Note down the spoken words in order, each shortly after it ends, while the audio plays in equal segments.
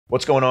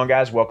What's going on,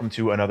 guys? Welcome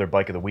to another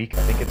bike of the week.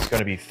 I think it's going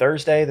to be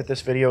Thursday that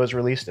this video is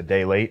released, a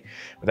day late,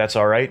 but that's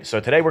all right. So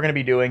today we're going to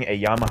be doing a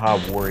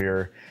Yamaha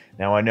Warrior.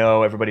 Now I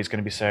know everybody's going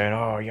to be saying,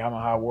 oh,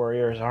 Yamaha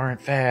Warriors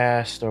aren't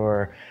fast,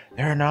 or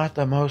they're not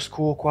the most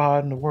cool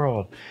quad in the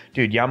world.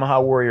 Dude,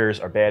 Yamaha Warriors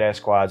are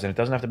badass quads, and it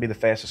doesn't have to be the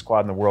fastest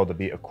quad in the world to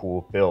be a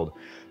cool build.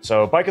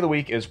 So bike of the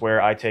week is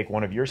where I take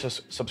one of your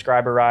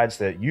subscriber rides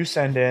that you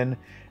send in.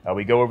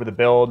 We go over the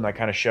build and I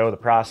kind of show the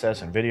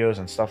process and videos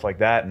and stuff like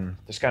that, and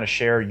just kind of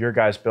share your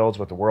guys' builds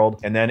with the world.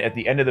 And then at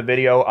the end of the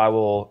video, I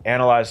will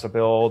analyze the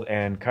build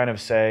and kind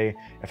of say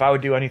if I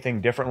would do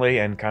anything differently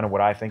and kind of what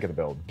I think of the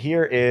build.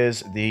 Here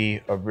is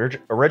the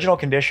original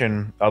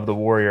condition of the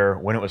Warrior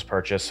when it was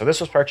purchased. So this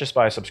was purchased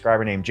by a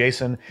subscriber named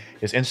Jason.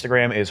 His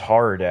Instagram is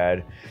Horror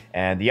Dad.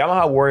 And the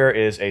Yamaha Warrior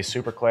is a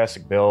super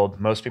classic build.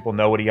 Most people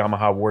know what a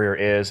Yamaha Warrior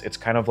is. It's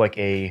kind of like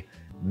a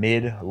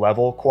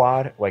mid-level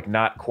quad, like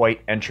not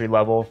quite entry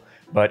level,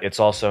 but it's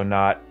also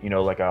not, you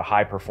know, like a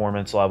high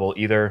performance level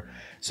either.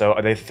 So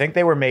they think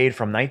they were made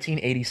from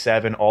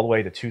 1987 all the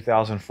way to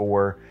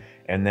 2004.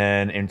 And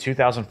then in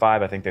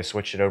 2005, I think they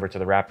switched it over to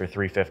the Raptor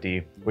 350,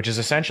 which is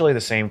essentially the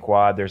same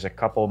quad. There's a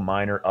couple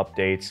minor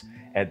updates,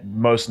 and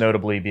most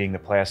notably being the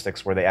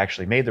plastics, where they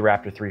actually made the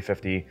Raptor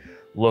 350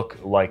 look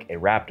like a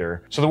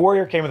Raptor. So the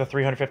Warrior came with a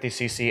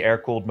 350cc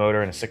air-cooled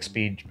motor and a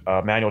 6-speed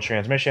manual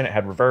transmission. It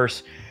had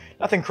reverse.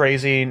 Nothing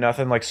crazy,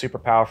 nothing like super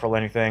powerful,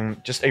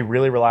 anything. Just a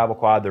really reliable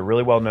quad. They're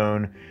really well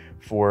known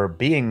for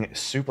being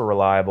super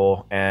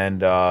reliable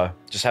and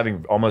just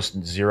having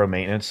almost zero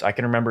maintenance. I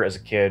can remember as a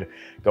kid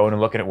going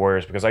and looking at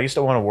Warriors because I used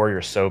to want a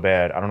Warrior so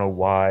bad. I don't know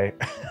why.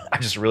 I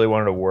just really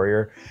wanted a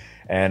Warrior.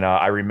 And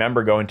I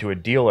remember going to a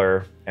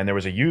dealer and there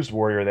was a used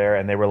Warrior there,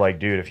 and they were like,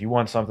 dude, if you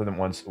want something that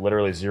wants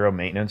literally zero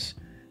maintenance,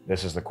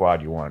 this is the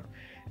quad you want.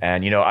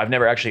 And, you know, I've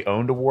never actually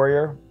owned a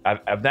Warrior.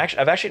 I've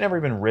actually never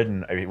even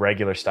ridden a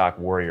regular stock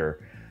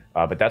Warrior,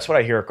 but that's what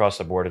I hear across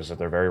the board, is that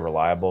they're very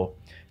reliable.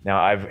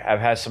 Now, I've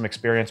had some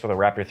experience with a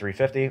Raptor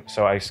 350,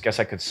 so I guess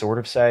I could sort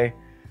of say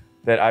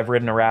that I've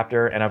ridden a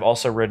Raptor, and I've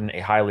also ridden a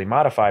highly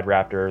modified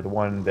Raptor, the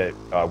one that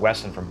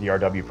Weston from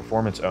DRW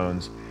Performance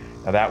owns.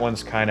 Now, that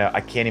one's kind of,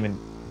 I can't even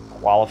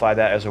qualify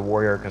that as a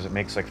Warrior because it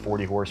makes like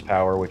 40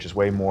 horsepower, which is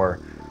way more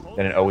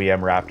than an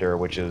OEM Raptor,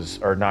 which is,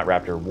 or not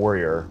Raptor,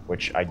 Warrior,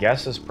 which I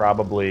guess is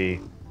probably,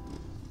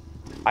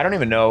 I don't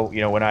even know, you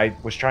know, when I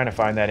was trying to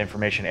find that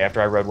information after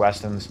I rode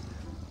Weston's,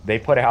 they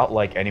put out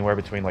like anywhere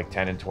between like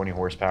 10 and 20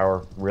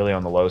 horsepower, really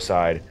on the low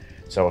side.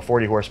 So a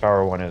 40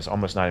 horsepower one is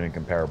almost not even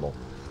comparable.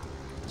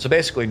 So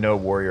basically no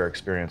Warrior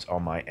experience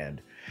on my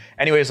end.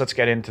 Anyways, let's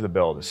get into the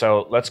build.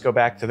 So let's go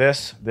back to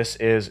this. This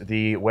is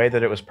the way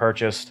that it was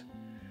purchased.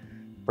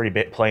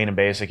 Pretty plain and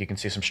basic. You can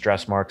see some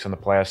stress marks on the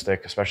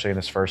plastic, especially in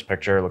this first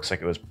picture. It looks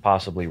like it was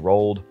possibly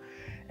rolled.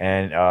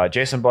 And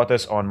Jason bought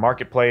this on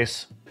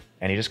Marketplace,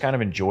 and he just kind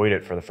of enjoyed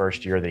it for the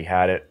first year that he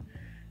had it.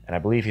 And I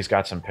believe he's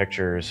got some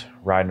pictures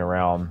riding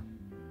around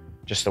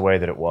just the way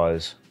that it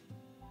was.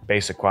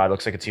 Basic quad.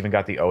 Looks like it's even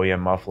got the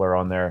OEM muffler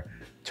on there.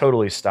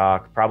 Totally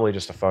stock. Probably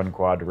just a fun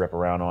quad to rip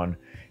around on.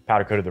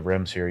 Powder coated the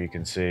rims here, you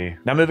can see.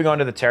 Now moving on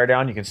to the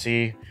teardown, you can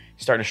see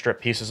he's starting to strip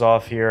pieces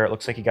off here. It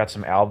looks like he got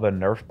some Alba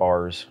Nerf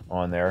bars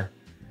on there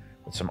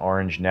with some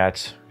orange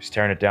nets. He's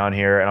tearing it down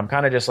here, and I'm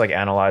kind of just like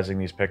analyzing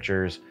these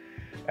pictures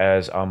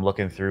as I'm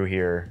looking through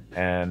here.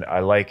 And I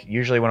like,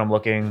 usually when I'm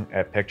looking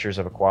at pictures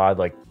of a quad,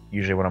 like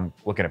usually when I'm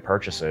looking to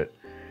purchase it,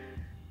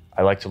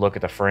 I like to look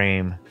at the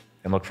frame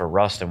and look for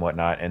rust and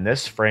whatnot. And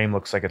this frame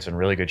looks like it's in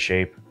really good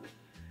shape,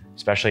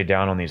 especially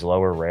down on these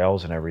lower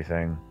rails and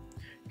everything.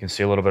 You can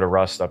see a little bit of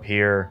rust up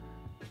here,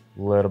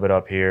 a little bit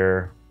up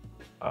here.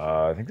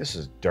 I think this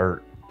is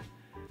dirt,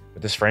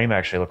 but this frame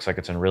actually looks like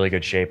it's in really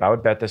good shape. I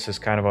would bet this is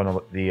kind of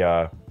on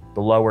the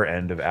lower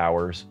end of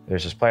ours.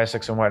 There's just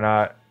plastics and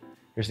whatnot.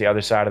 Here's the other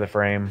side of the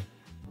frame,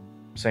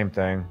 same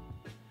thing.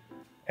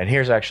 And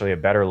here's actually a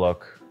better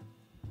look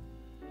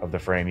of the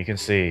frame. You can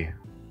see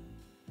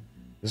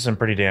this is in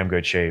pretty damn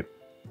good shape.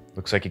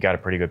 Looks like you got a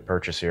pretty good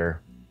purchase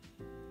here.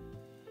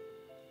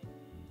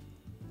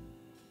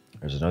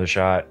 There's another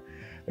shot.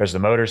 There's the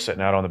motor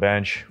sitting out on the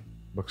bench.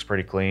 Looks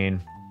pretty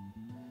clean.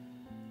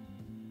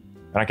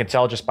 And I can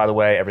tell just by the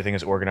way everything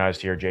is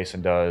organized here,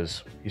 Jason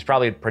does. He's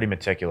probably pretty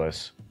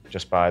meticulous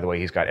just by the way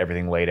he's got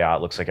everything laid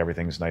out. Looks like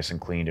everything's nice and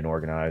cleaned and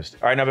organized.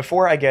 All right, now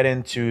before I get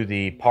into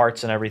the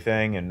parts and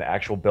everything and the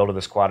actual build of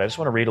this quad, I just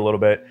want to read a little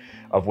bit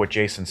of what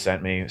Jason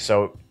sent me.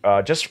 So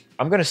I'm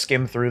going to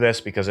skim through this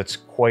because it's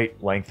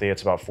quite lengthy.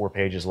 It's about 4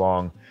 pages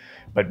long.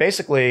 But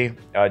basically,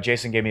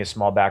 Jason gave me a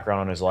small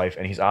background on his life,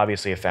 and he's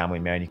obviously a family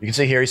man. You can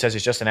see here he says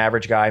he's just an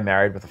average guy,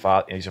 married with a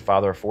father. He's a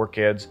father of 4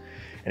 kids,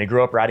 and he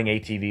grew up riding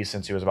ATVs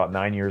since he was about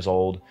 9 years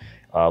old,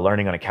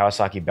 learning on a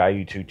Kawasaki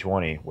Bayou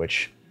 220,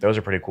 which those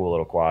are pretty cool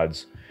little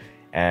quads.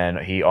 And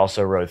he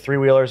also rode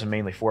 3-wheelers and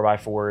mainly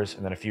 4x4s,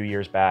 and then a few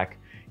years back,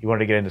 He wanted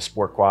to get into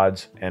sport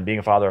quads, and being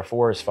a father of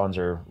four, his funds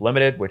are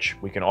limited,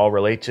 which we can all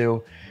relate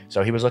to.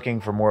 So he was looking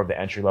for more of the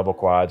entry-level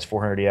quads,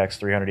 400EX,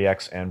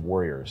 300EX, and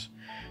Warriors.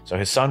 So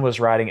his son was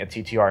riding a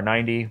TTR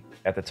 90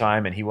 at the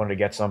time, and he wanted to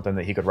get something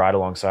that he could ride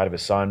alongside of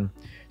his son.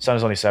 His son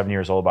is only 7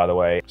 years old, by the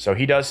way. So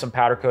he does some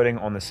powder coating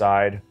on the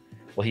side.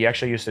 Well, he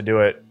actually used to do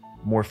it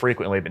more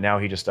frequently, but now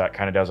he just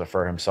kind of does it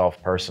for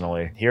himself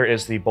personally. Here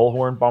is the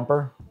bullhorn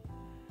bumper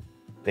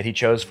that he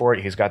chose for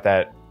it. He's got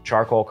that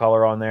charcoal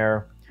color on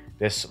there.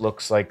 This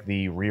looks like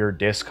the rear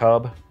disc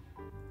hub.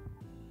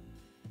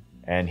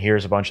 And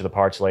here's a bunch of the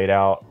parts laid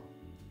out.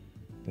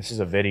 This is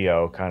a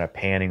video kind of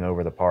panning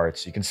over the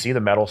parts. You can see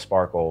the metal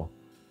sparkle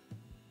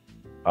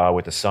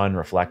with the sun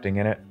reflecting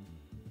in it.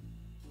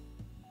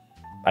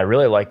 I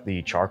really like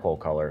the charcoal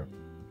color,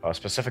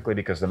 specifically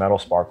because the metal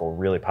sparkle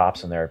really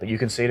pops in there, but you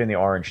can see it in the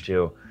orange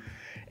too.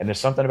 And there's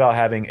something about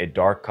having a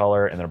dark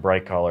color and then a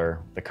bright color.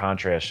 The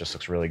contrast just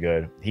looks really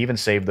good. He even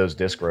saved those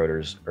disc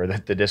rotors, or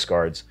the disc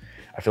guards.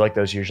 I feel like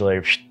those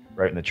usually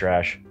right in the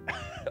trash.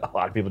 A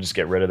lot of people just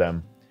get rid of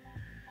them.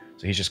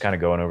 So he's just kind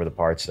of going over the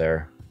parts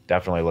there.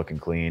 Definitely looking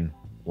clean.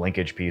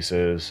 Linkage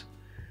pieces,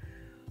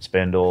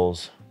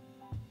 spindles,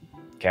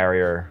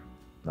 carrier,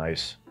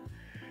 nice.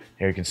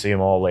 Here you can see them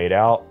all laid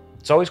out.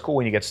 It's always cool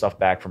when you get stuff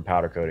back from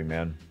powder coating,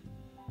 man.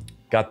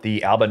 Got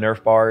the Alba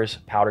Nerf bars,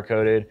 powder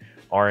coated,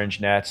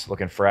 orange nets,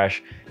 looking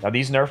fresh. Now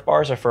these Nerf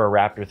bars are for a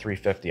Raptor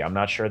 350. I'm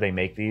not sure they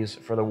make these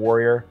for the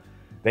Warrior.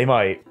 They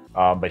might,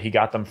 but he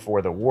got them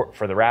for the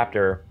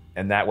Raptor,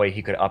 and that way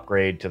he could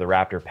upgrade to the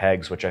Raptor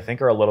pegs, which I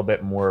think are a little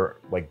bit more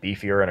like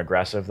beefier and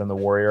aggressive than the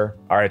Warrior.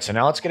 All right, so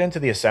now let's get into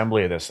the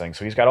assembly of this thing.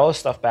 So he's got all his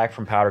stuff back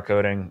from powder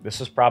coating. This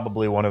is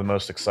probably one of the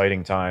most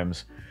exciting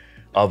times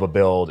of a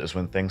build, is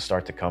when things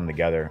start to come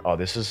together. Oh,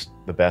 this is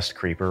the best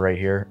creeper right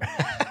here.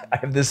 I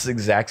have this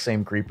exact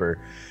same creeper.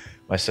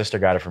 My sister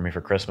got it for me for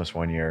Christmas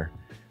one year.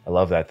 I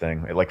love that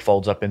thing. It like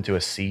folds up into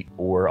a seat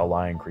or a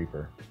lion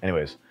creeper.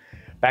 Anyways,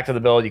 back to the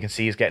build. You can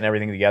see he's getting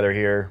everything together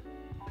here.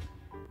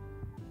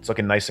 It's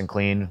looking nice and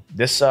clean.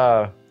 This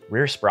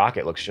rear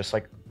sprocket looks just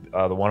like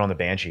the one on the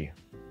Banshee,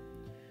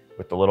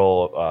 with the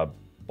little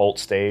bolt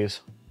stays,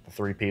 the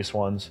 3-piece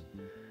ones.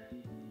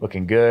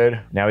 Looking good.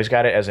 Now he's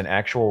got it as an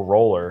actual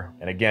roller.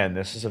 And again,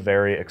 this is a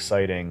very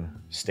exciting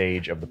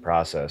stage of the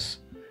process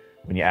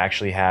when you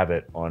actually have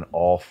it on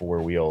all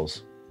 4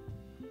 wheels.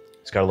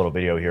 He's got a little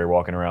video here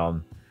walking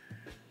around.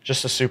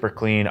 Just a super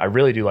clean. I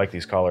really do like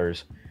these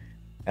colors.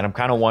 And I'm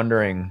kind of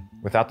wondering,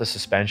 without the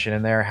suspension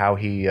in there, how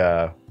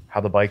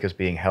the bike is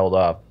being held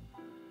up.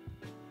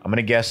 I'm going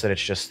to guess that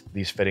it's just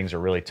these fittings are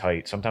really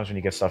tight. Sometimes when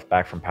you get stuff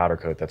back from powder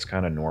coat, that's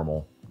kind of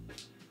normal.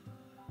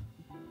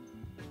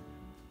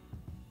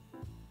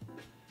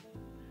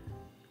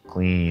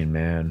 Clean,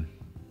 man.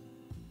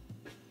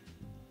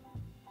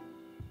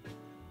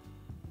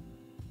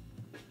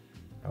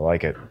 I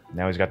like it.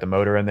 Now he's got the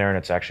motor in there, and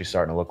it's actually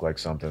starting to look like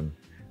something.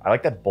 I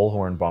like that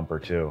bullhorn bumper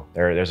too.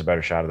 There's a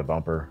better shot of the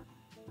bumper.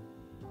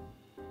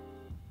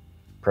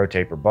 Pro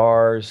taper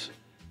bars.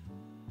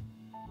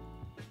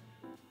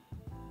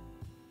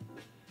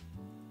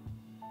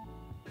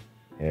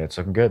 Yeah, it's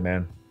looking good,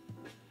 man.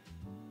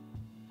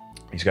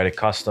 He's got a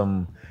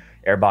custom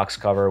airbox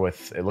cover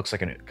with, it looks like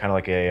kind of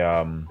like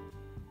a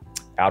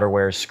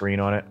outerwear screen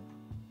on it.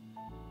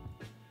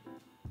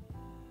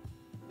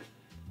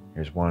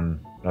 Here's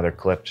another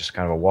clip, just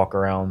kind of a walk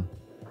around.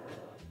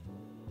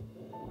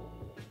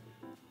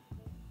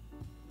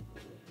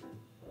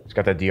 It's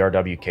got that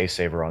DRW case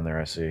saver on there,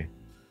 I see.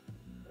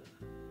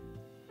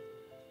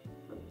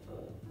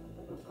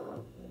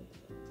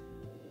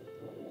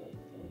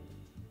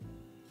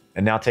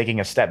 And now taking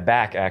a step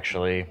back,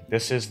 actually,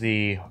 this is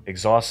the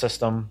exhaust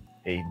system.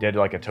 He did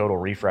like a total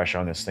refresh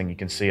on this thing. You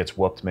can see it's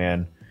whooped,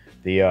 man.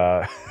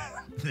 The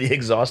the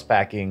exhaust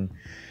packing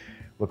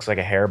looks like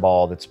a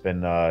hairball that's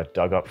been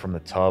dug up from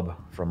the tub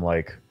from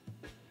like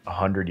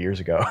 100 years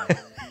ago.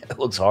 It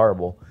looks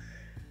horrible.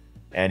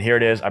 And here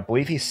it is. I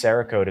believe he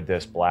Cerakoted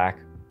this black,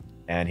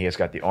 and he has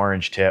got the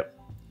orange tip.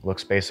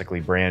 Looks basically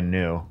brand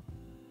new.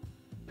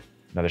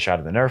 Another shot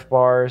of the Nerf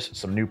bars,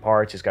 some new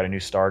parts. He's got a new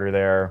starter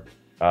there.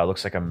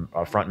 Looks like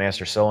a front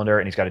master cylinder,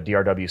 and he's got a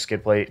DRW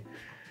skid plate.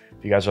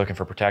 If you guys are looking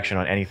for protection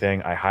on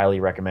anything, I highly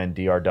recommend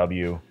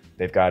DRW.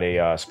 They've got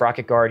a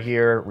sprocket guard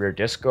here, rear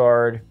disc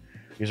guard.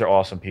 These are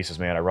awesome pieces,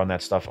 man. I run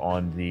that stuff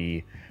on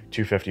the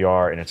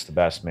 250R, and it's the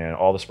best, man.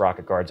 All the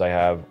sprocket guards I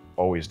have,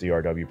 always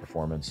DRW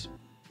performance.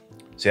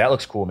 See, that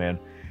looks cool, man.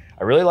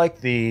 I really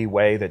like the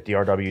way that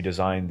DRW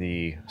designed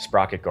the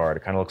sprocket guard.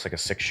 It kind of looks like a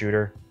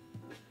 6-shooter.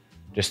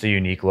 Just a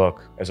unique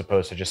look, as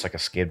opposed to just like a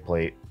skid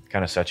plate.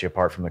 Kind of sets you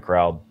apart from the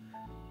crowd.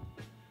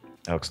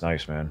 That looks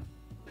nice, man.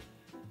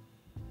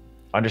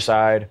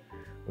 Underside,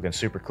 looking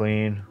super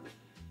clean.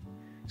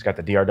 He's got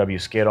the DRW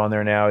skid on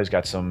there now. He's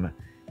got some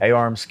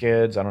A-arm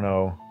skids. I don't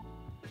know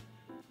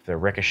if they're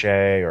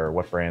Ricochet or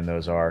what brand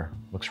those are.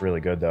 Looks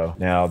really good, though.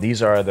 Now,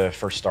 these are the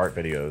first start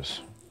videos.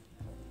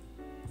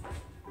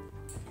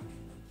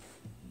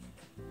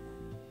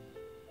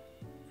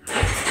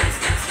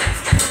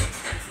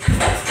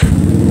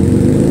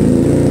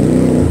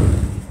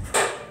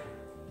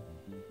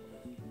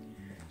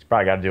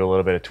 Probably got to do a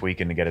little bit of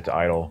tweaking to get it to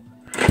idle.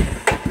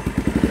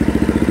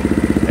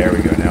 There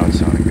we go. Now it's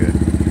sounding good.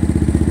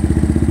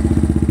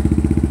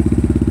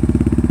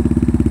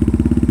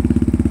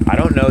 I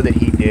don't know that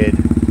he did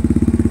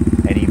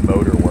any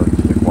motor work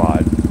to the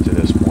quad to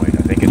this point.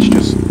 I think it's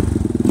just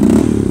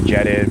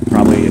jetted,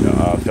 probably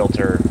a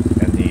filter,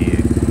 and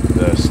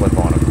the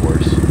slip-on, of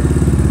course.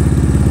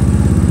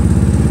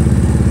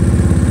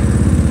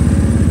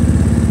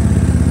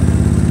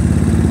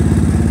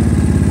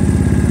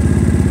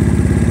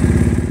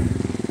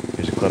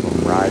 Here's a clip of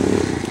him riding.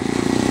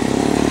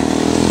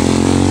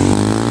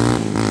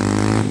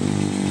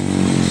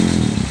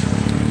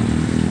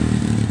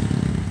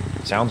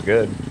 Sounds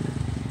good.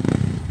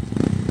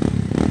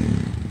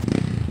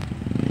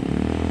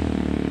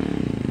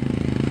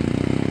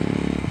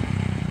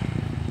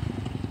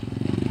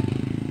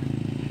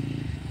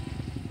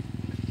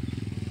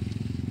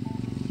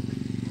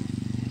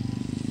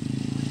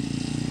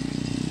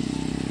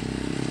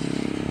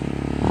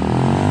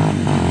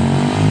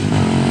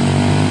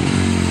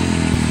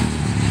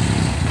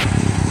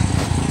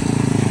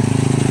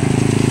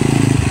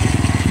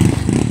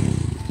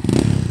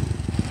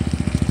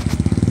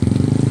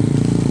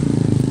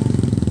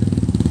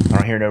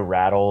 Hear no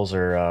rattles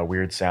or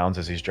weird sounds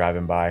as he's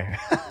driving by.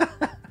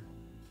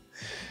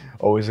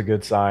 Always a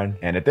good sign.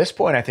 And at this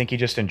point, I think he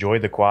just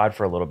enjoyed the quad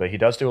for a little bit. He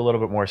does do a little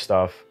bit more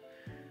stuff.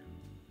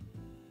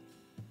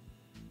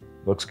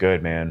 Looks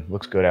good, man.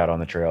 Looks good out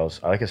on the trails.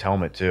 I like his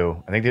helmet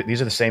too. I think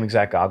these are the same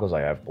exact goggles I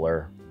have,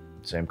 Blur.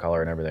 Same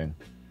color and everything.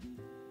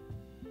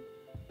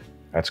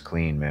 That's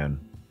clean, man.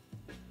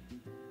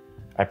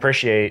 I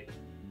appreciate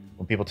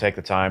when people take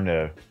the time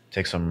to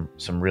take some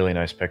really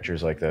nice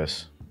pictures like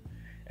this.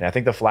 And I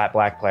think the flat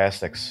black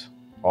plastics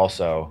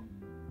also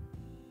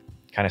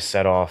kind of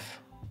set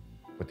off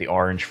with the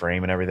orange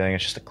frame and everything.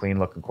 It's just a clean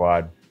looking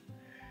quad.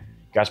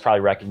 You guys probably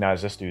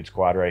recognize this dude's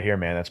quad right here,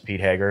 man. That's Pete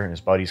Hager and his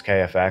buddy's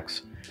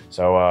KFX.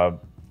 So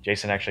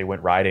Jason actually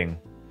went riding.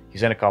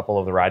 He's in a couple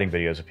of the riding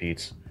videos of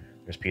Pete's.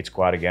 There's Pete's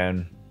quad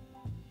again.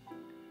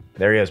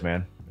 There he is,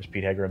 man. There's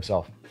Pete Hager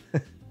himself.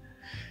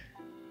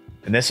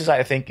 And this is,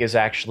 I think, is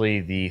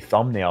actually the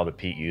thumbnail that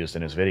Pete used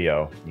in his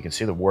video. You can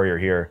see the Warrior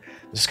here.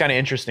 This is kind of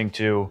interesting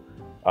too,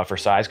 for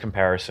size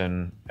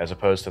comparison as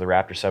opposed to the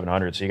Raptor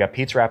 700. So you got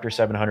Pete's Raptor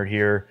 700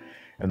 here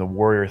and the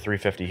Warrior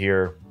 350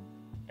 here.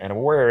 And a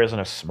Warrior isn't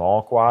a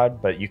small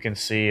quad, but you can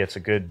see it's a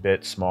good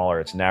bit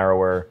smaller. It's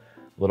narrower,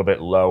 a little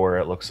bit lower,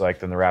 it looks like,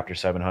 than the Raptor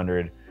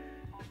 700.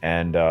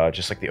 And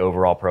just like the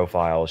overall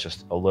profile is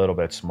just a little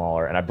bit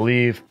smaller. And I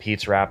believe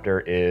Pete's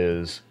Raptor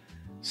is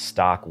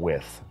stock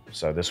width.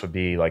 So this would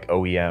be like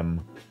OEM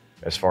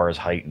as far as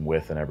height and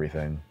width and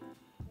everything.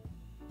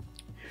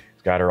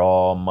 It's got her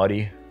all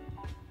muddy.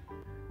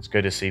 It's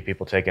good to see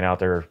people taking out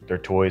their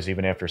toys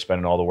even after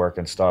spending all the work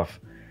and stuff.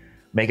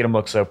 Making them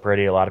look so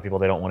pretty. A lot of people,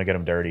 they don't want to get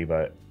them dirty,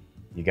 but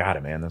you got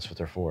it, man. That's what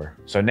they're for.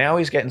 So now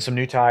he's getting some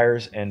new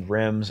tires and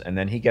rims, and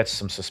then he gets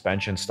some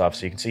suspension stuff.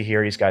 So you can see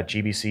here he's got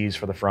GBCs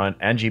for the front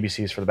and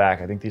GBCs for the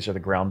back. I think these are the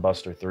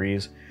Groundbuster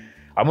 3s.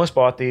 I almost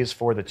bought these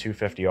for the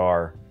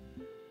 250R.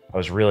 I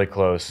was really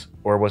close.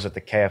 Or was it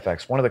the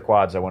KFX? One of the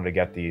quads I wanted to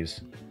get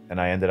these, and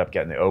I ended up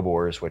getting the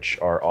Obors, which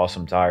are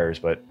awesome tires,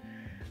 but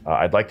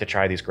I'd like to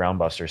try these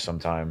Groundbusters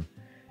sometime.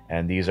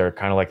 And these are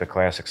kind of like the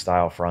classic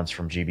style fronts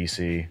from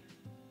GBC.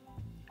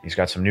 He's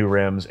got some new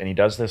rims, and he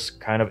does this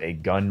kind of a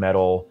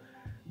gunmetal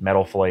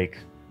metal flake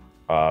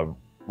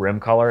rim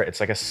color. It's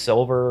like a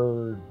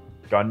silver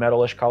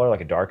gunmetal-ish color,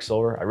 like a dark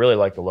silver. I really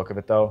like the look of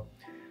it though.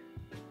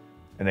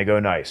 And they go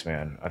nice,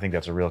 man. I think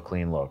that's a real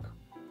clean look.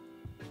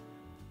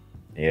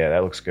 Yeah,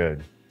 that looks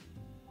good.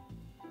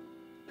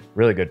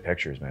 Really good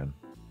pictures, man.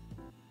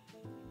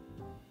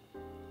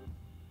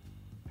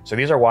 So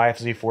these are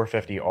YFZ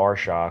 450R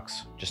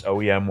shocks, just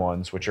OEM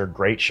ones, which are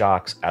great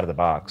shocks out of the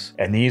box.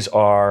 And these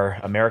are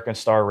American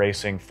Star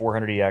Racing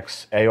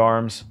 400EX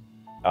A-arms.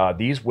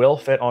 These will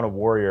fit on a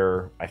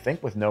Warrior, I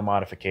think with no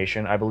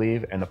modification, I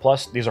believe. And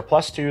these are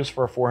 +2s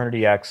for a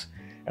 400EX,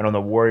 and on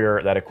the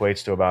Warrior, that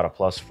equates to about a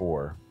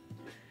 +4.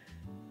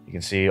 You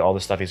can see all the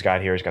stuff he's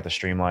got here. He's got the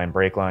streamlined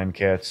brake line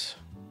kits.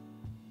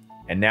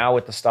 And now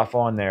with the stuff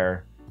on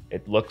there,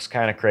 it looks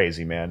kind of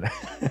crazy, man.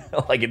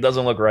 Like, it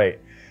doesn't look right.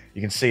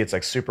 You can see it's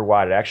like super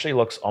wide. It actually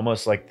looks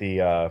almost like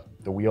the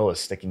wheel is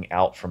sticking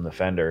out from the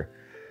fender.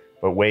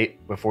 But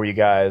wait, before you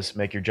guys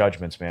make your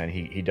judgments, man,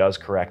 he does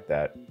correct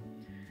that.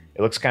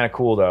 It looks kind of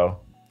cool though.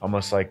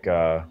 Almost like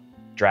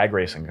drag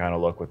racing kind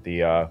of look with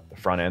the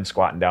front end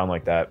squatting down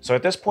like that. So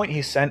at this point,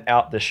 he sent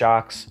out the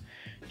shocks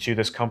to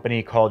this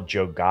company called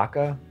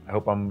Jogaka. I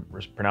hope I'm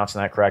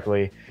pronouncing that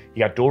correctly. He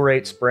got dual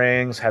rate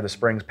springs, had the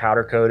springs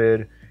powder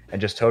coated,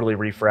 and just totally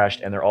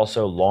refreshed. And they're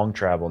also long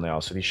travel now.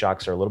 So these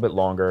shocks are a little bit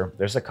longer.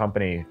 There's a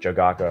company,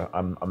 Jogaka.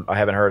 I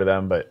haven't heard of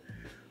them, but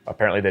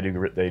apparently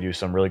they do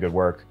some really good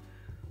work.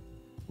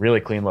 Really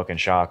clean looking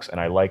shocks.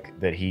 And I like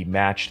that he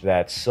matched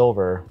that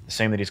silver, the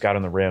same that he's got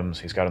on the rims,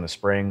 he's got on the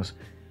springs.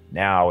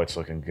 Now it's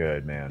looking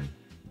good, man.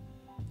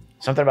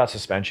 Something about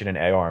suspension and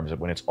A-arms,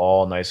 when it's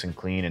all nice and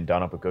clean and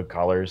done up with good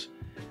colors,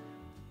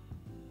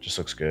 just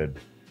looks good.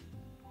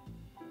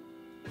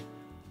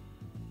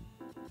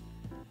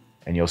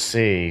 And you'll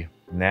see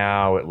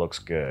now it looks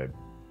good.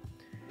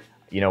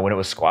 You know, when it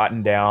was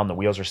squatting down, the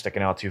wheels are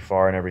sticking out too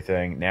far and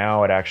everything.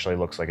 Now it actually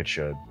looks like it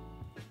should.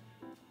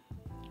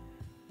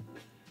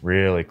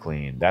 Really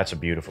clean. That's a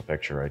beautiful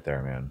picture right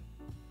there, man.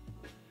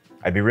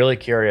 I'd be really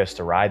curious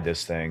to ride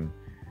this thing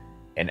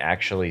and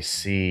actually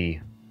see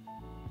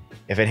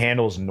if it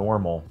handles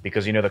normal,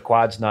 because, you know, the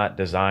quad's not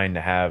designed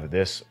to have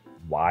this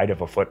wide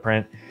of a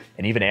footprint.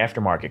 And even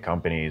aftermarket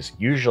companies,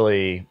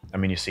 usually, I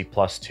mean, you see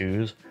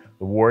 +2s.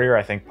 The Warrior,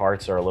 I think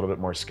parts are a little bit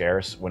more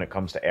scarce when it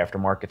comes to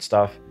aftermarket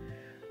stuff.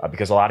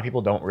 Because a lot of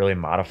people don't really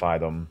modify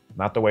them.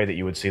 Not the way that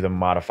you would see them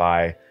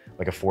modify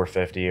like a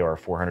 450 or a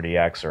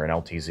 400EX or an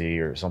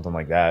LTZ or something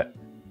like that.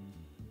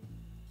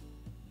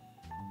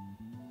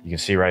 You can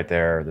see right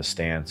there the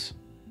stance.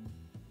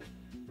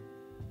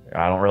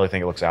 I don't really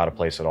think it looks out of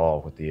place at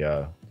all with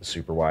the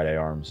super wide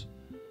A-arms.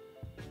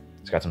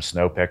 It's got some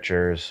snow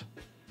pictures.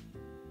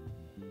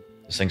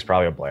 This thing's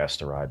probably a blast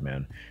to ride,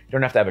 man. You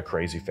don't have to have a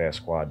crazy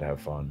fast quad to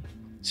have fun.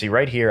 See,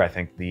 right here, I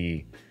think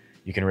you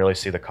can really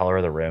see the color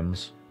of the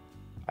rims.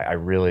 I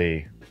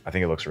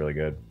think it looks really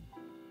good.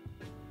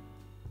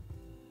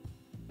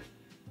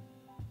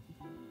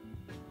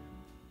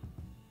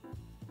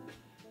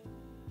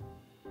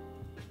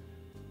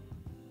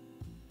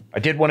 I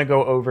did want to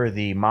go over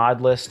the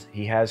mod list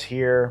he has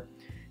here.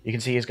 You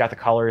can see he's got the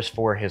colors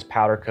for his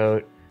powder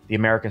coat, the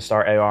American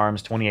Star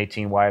A-arms,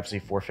 2018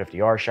 YFZ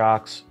 450R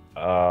shocks,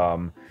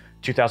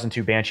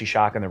 2002 Banshee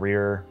shock in the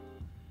rear,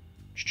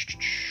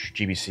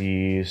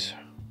 GBCs,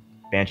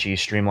 Banshee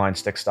streamlined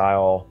stick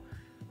style,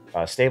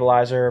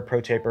 stabilizer,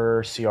 Pro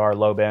Taper, CR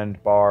low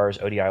bend bars,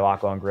 ODI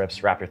lock-on grips,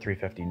 Raptor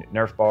 350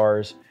 Nerf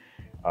bars.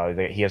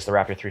 He has the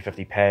Raptor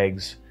 350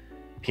 pegs,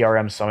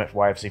 PRM Summit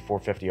YFC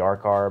 450R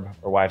carb,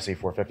 or YFC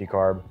 450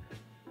 carb,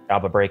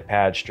 Alba brake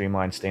pads,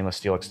 streamlined stainless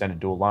steel extended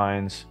dual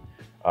lines,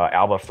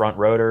 Alba front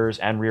rotors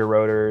and rear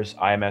rotors,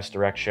 IMS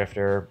direct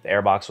shifter. The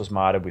airbox was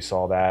modded, we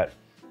saw that,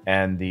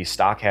 and the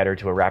stock header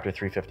to a Raptor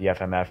 350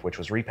 FMF, which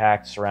was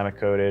repacked, ceramic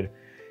coated.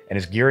 And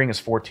his gearing is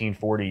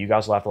 1440. You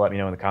guys will have to let me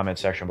know in the comment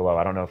section below.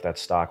 I don't know if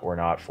that's stock or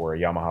not for a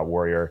Yamaha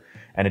Warrior,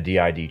 and a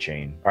DID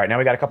chain. All right, now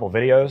we got a couple of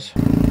videos.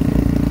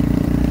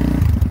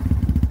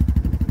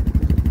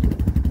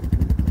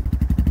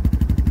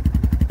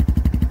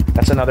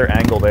 That's another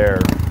angle there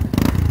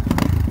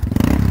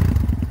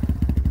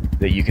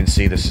that you can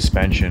see the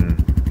suspension.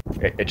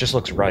 It just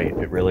looks right.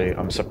 It really,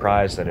 I'm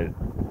surprised that it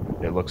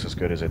looks as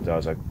good as it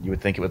does. You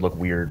would think it would look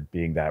weird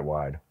being that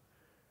wide.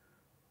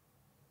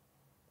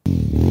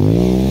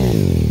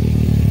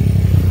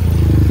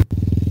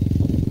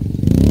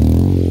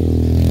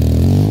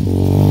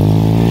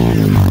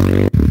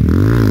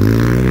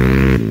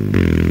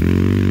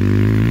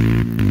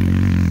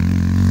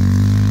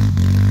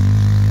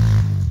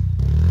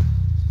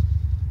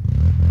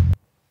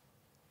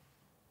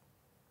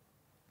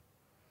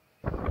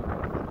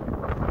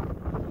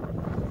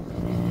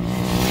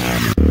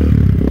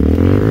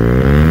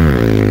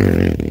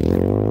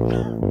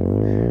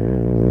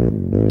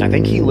 I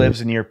think he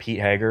lives near Pete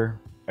Hager,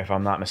 if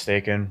I'm not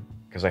mistaken,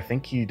 because I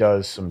think he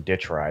does some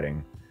ditch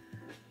riding,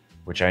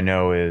 which I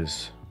know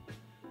is...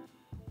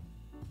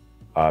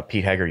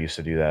 Pete Hager used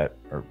to do that,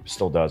 or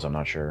still does, I'm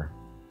not sure.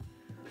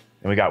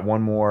 And we got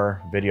one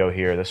more video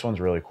here. This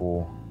one's really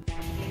cool.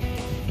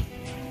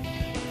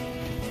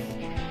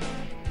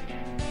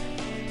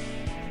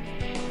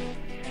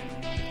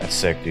 That's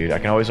sick, dude. I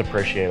can always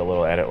appreciate a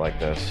little edit like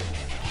this.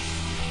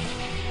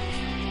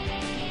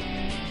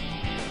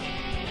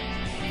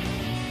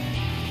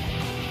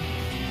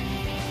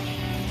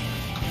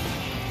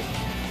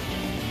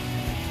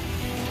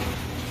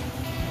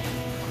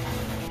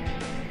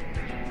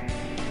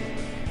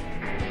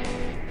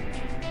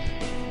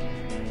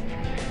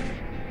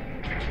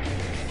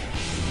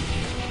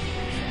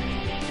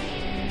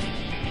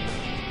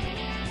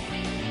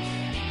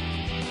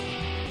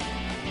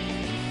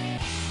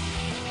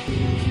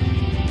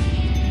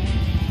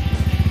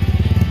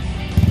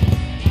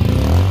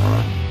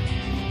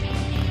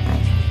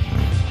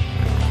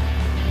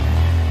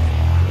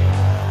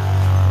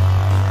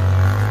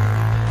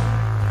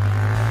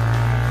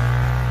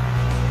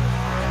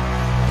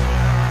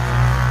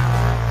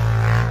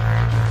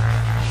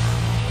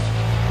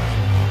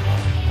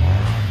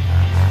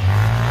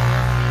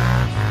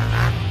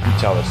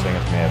 Tell this thing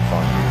is gonna have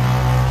fun, dude.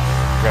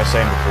 Like I was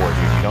saying before,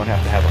 dude, you don't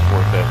have to have a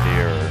 450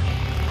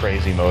 or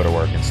crazy motor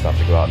work and stuff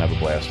to go out and have a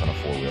blast on a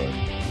four-wheeler.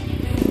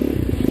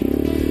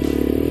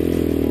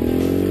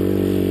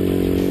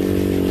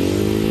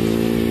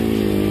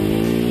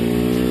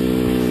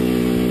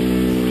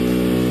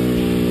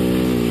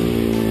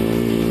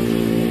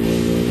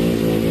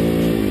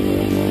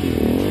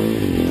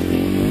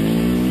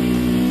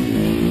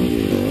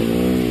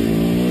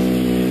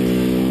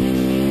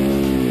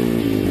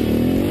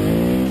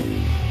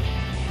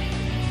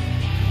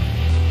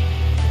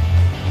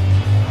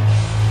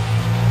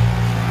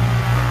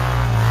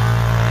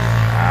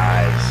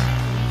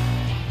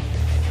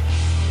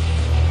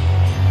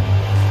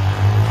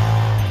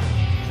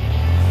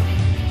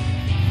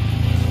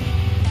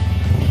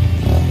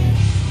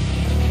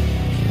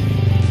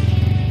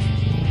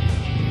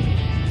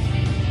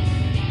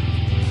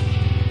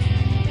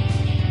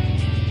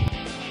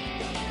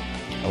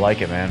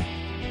 like it, man.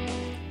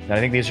 And I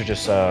think these are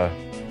just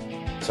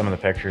some of the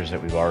pictures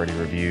that we've already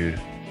reviewed.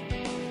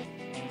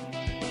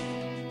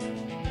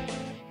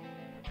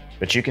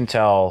 But you can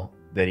tell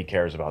that he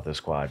cares about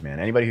this quad, man.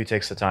 Anybody who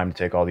takes the time to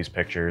take all these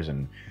pictures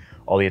and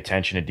all the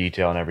attention to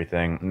detail and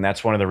everything, and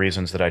that's one of the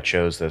reasons that I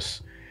chose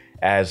this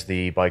as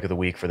the bike of the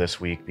week for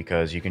this week,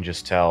 because you can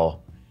just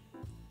tell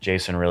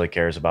Jason really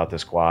cares about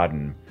this quad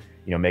and,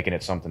 you know, making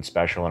it something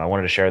special. And I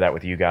wanted to share that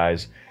with you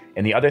guys.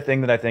 And the other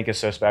thing that I think is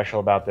so special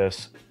about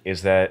this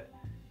is that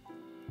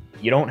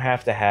you don't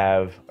have to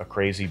have a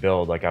crazy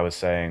build, like I was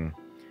saying,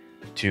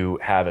 to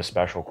have a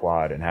special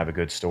quad and have a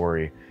good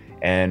story.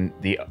 And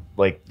the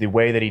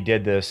way that he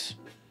did this,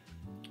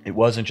 it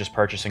wasn't just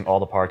purchasing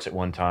all the parts at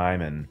one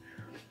time and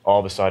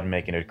all of a sudden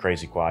making it a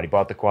crazy quad. He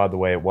bought the quad the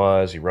way it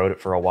was. He rode it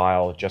for a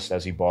while just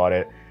as he bought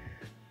it.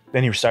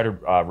 Then he started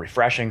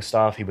refreshing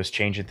stuff. He was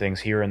changing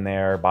things here and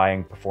there,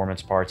 buying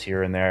performance parts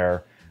here and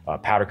there,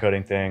 powder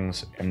coating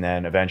things, and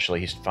then eventually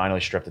he finally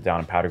stripped it down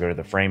and powder coated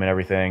the frame and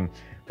everything.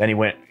 Then he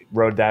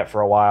rode that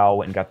for a while,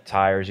 went and got the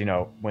tires, you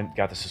know,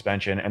 got the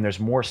suspension, and there's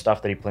more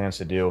stuff that he plans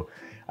to do.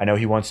 I know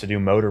he wants to do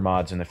motor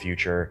mods in the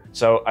future.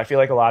 So I feel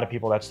like a lot of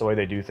people, that's the way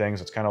they do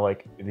things. It's kind of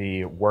like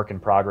the work in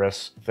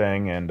progress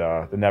thing and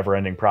the never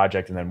ending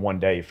project. And then one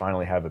day you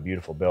finally have a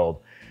beautiful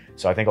build.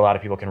 So I think a lot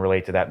of people can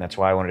relate to that. And that's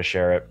why I wanted to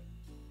share it.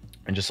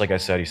 And just like I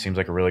said, he seems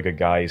like a really good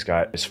guy. He's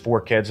got his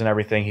 4 kids and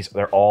everything.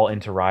 They're all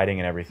into riding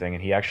and everything.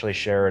 And he actually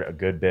shared a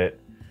good bit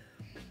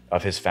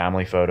of his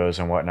family photos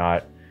and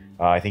whatnot.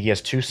 I think he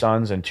has 2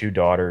 sons and 2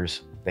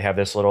 daughters. They have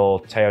this little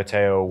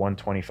Teo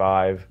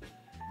 125.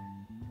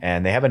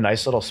 And they have a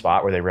nice little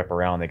spot where they rip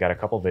around. They got a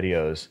couple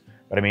videos.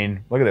 But I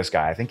mean, look at this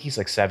guy. I think he's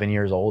like 7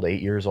 years old,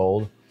 8 years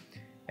old.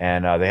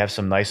 And they have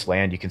some nice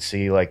land. You can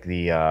see like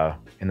the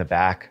in the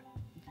back,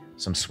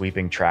 some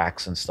sweeping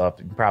tracks and stuff.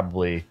 You can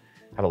probably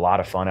have a lot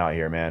of fun out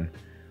here, man.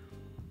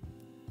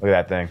 Look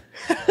at that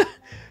thing.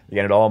 You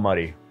get it all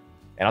muddy.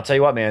 And I'll tell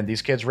you what, man,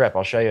 these kids rip.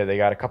 I'll show you. They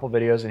got a couple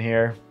videos in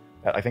here.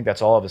 I think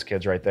that's all of his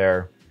kids right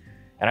there.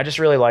 And I just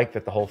really like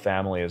that the whole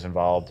family is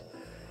involved.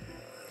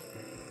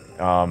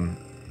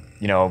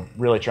 You know,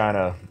 really trying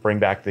to bring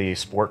back the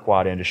sport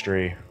quad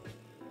industry.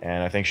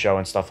 And I think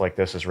showing stuff like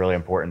this is really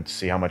important to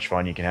see how much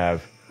fun you can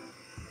have.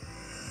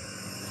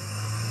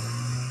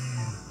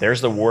 There's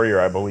the Warrior,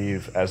 I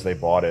believe, as they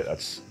bought it.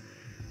 That's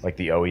like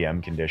the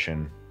OEM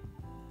condition.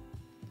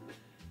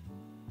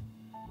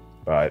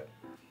 But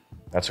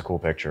that's a cool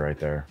picture right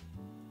there.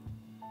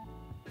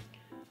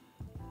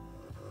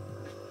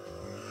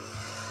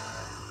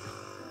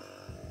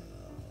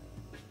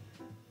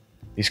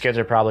 These kids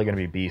are probably going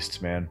to be beasts,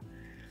 man.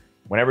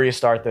 Whenever you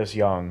start this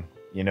young,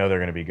 you know they're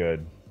going to be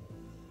good.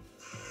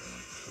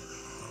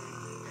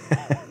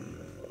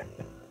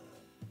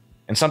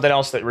 And something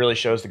else that really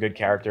shows the good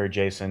character of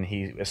Jason,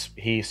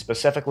 he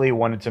specifically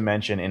wanted to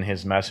mention in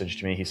his message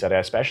to me, he said, I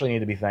especially need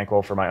to be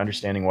thankful for my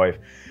understanding wife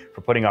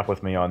for putting up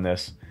with me on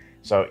this.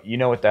 So you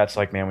know what that's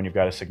like, man, when you've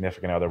got a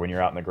significant other, when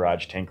you're out in the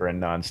garage tinkering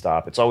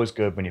nonstop. It's always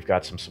good when you've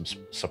got some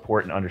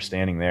support and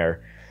understanding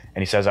there.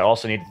 And he says, I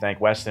also need to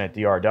thank Weston at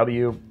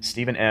DRW,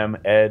 Stephen M.,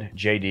 Ed,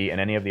 JD, and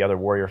any of the other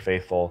Warrior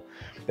faithful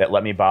that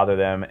let me bother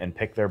them and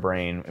pick their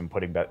brain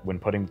when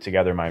putting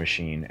together my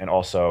machine. And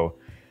also,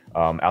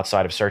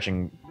 outside of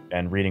searching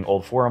and reading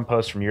old forum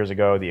posts from years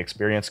ago, the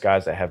experienced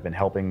guys that have been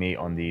helping me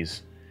on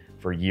these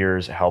for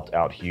years helped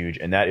out huge.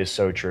 And that is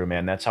so true,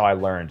 man. That's how I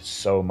learned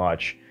so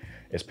much,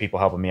 is people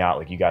helping me out.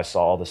 Like you guys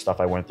saw all the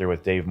stuff I went through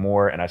with Dave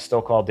Moore, and I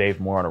still call Dave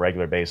Moore on a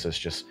regular basis.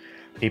 Just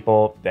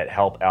people that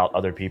help out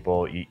other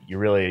people. You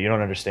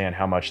don't understand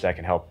how much that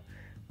can help,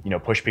 you know,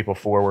 push people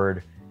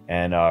forward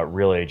and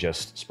really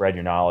just spread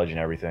your knowledge and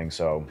everything.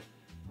 So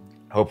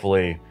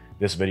hopefully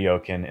this video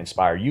can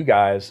inspire you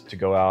guys to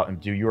go out and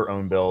do your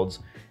own builds.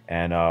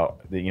 And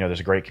you know,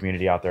 there's a great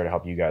community out there to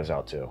help you guys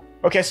out too.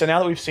 Okay, so now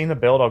that we've seen the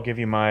build, I'll give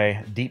you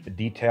my deep,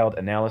 detailed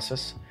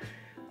analysis.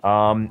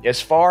 As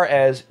far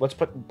as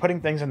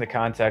putting things into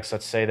context,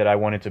 let's say that I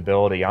wanted to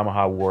build a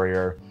Yamaha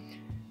Warrior,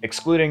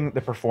 excluding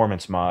the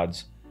performance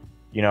mods,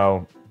 you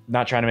know,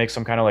 not trying to make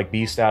some kind of like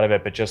beast out of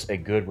it, but just a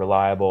good,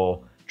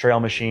 reliable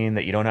trail machine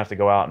that you don't have to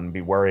go out and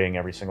be worrying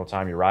every single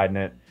time you're riding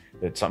it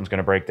that something's going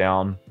to break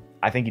down.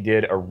 I think he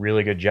did a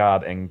really good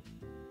job. And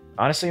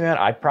honestly, man,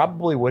 I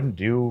probably wouldn't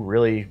do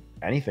really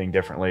anything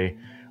differently.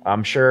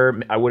 I'm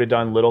sure I would have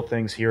done little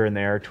things here and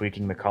there,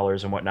 tweaking the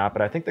colors and whatnot,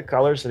 but I think the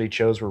colors that he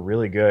chose were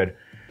really good.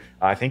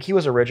 I think he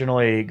was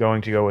originally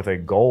going to go with a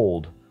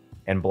gold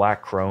and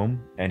black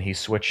chrome, and he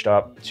switched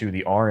up to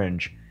the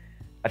orange.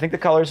 I think the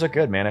colors look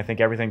good, man. I think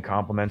everything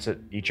complements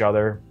each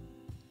other.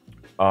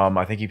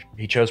 I think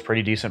he chose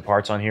pretty decent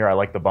parts on here. I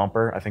like the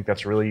bumper. I think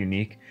that's really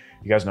unique.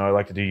 You guys know I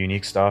like to do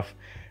unique stuff.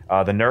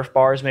 The Nerf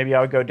bars, maybe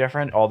I would go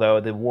different,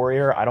 although the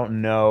Warrior, I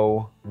don't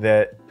know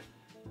that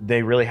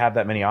they really have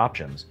that many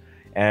options.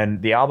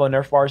 And the Albo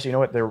Nerf bars, you know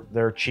what,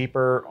 they're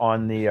cheaper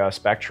on the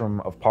spectrum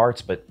of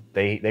parts, but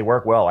they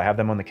work well. I have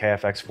them on the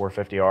KFX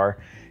 450R,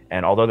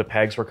 and although the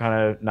pegs were kind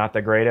of not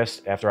the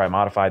greatest, after I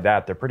modified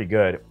that, they're pretty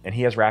good. And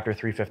he has Raptor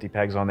 350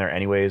 pegs on there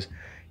anyways.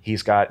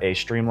 He's got a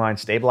streamlined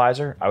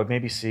stabilizer. I would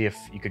maybe see if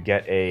you could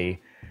get a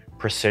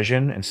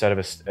precision instead of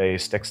a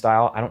stick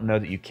style. I don't know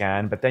that you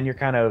can, but then you're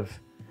kind of,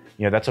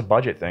 you know, that's a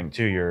budget thing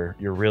too. You're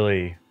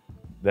really,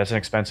 that's an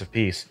expensive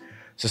piece.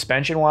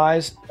 Suspension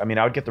wise, I mean,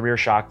 I would get the rear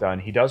shock done.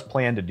 He does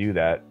plan to do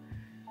that.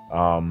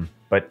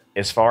 But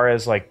as far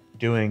as like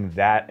doing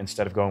that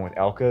instead of going with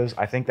Elka's,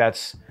 I think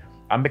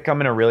I'm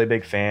becoming a really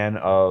big fan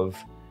of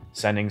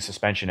sending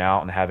suspension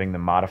out and having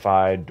them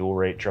modified, dual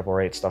rate, triple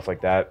rate, stuff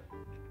like that,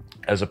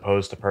 as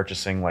opposed to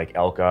purchasing like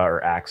Elka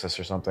or Axis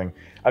or something.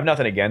 I have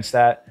nothing against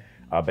that.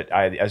 But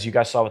as you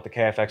guys saw with the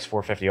KFX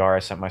 450R, I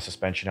sent my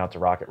suspension out to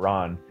Rocket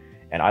Ron,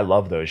 and I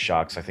love those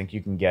shocks. I think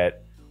you can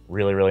get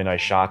really, really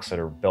nice shocks that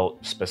are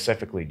built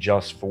specifically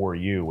just for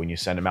you when you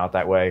send them out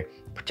that way.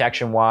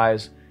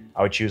 Protection-wise,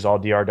 I would choose all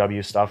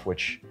DRW stuff,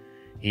 which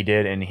he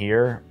did in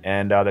here.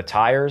 And the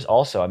tires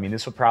also, I mean,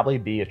 this would probably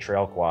be a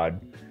trail quad.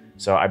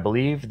 So I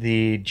believe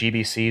the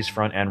GBC's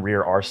front and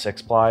rear are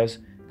 6-plies,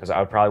 because I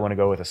would probably want to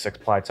go with a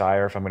 6-ply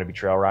tire if I'm going to be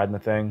trail riding the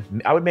thing.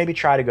 I would maybe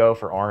try to go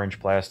for orange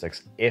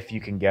plastics if you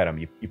can get them.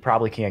 You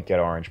probably can't get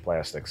orange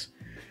plastics,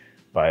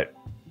 but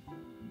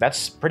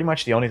that's pretty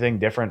much the only thing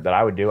different that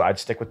I would do. I'd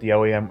stick with the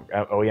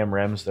OEM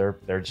rims.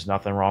 There's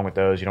nothing wrong with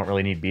those. You don't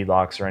really need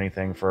beadlocks or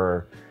anything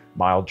for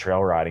mild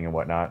trail riding and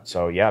whatnot.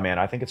 So yeah, man,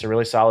 I think it's a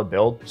really solid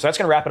build. So that's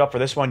gonna wrap it up for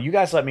this one. You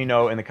guys let me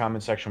know in the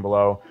comment section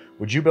below.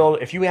 Would you build,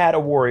 if you had a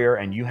Warrior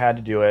and you had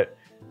to do it,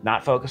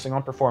 not focusing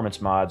on performance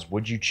mods,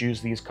 would you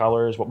choose these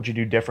colors? What would you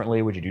do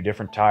differently? Would you do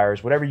different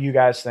tires? Whatever you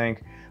guys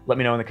think, let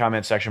me know in the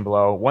comment section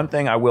below. One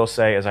thing I will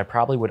say is I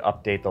probably would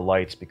update the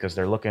lights because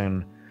they're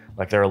looking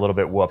like they're a little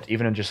bit whooped.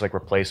 Even in just like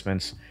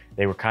replacements,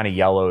 they were kind of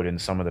yellowed in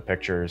some of the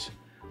pictures.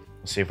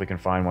 Let's see if we can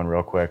find one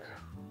real quick.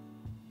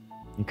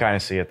 You can kind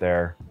of see it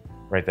there.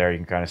 Right there, you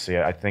can kind of see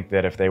it. I think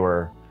that if they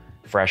were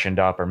freshened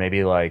up, or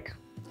maybe like,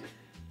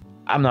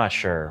 I'm not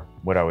sure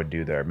what I would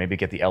do there. Maybe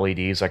get the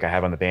LEDs like I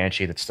have on the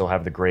Banshee that still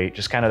have the grate,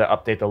 just kind of to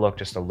update the look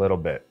just a little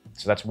bit.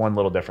 So that's one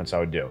little difference I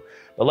would do.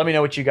 But let me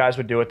know what you guys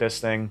would do with this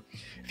thing.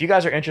 If you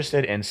guys are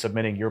interested in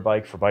submitting your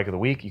bike for Bike of the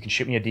Week, you can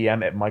shoot me a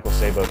DM at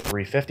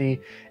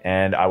MichaelSabo350,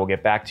 and I will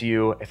get back to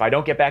you. If I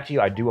don't get back to you,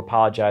 I do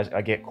apologize.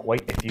 I get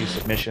quite a few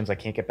submissions. I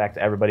can't get back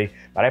to everybody,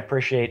 but I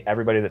appreciate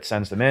everybody that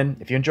sends them in.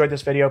 If you enjoyed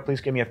this video,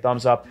 please give me a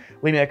thumbs up.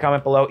 Leave me a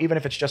comment below, even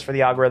if it's just for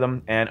the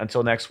algorithm. And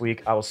until next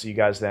week, I will see you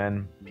guys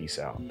then. Peace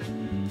out.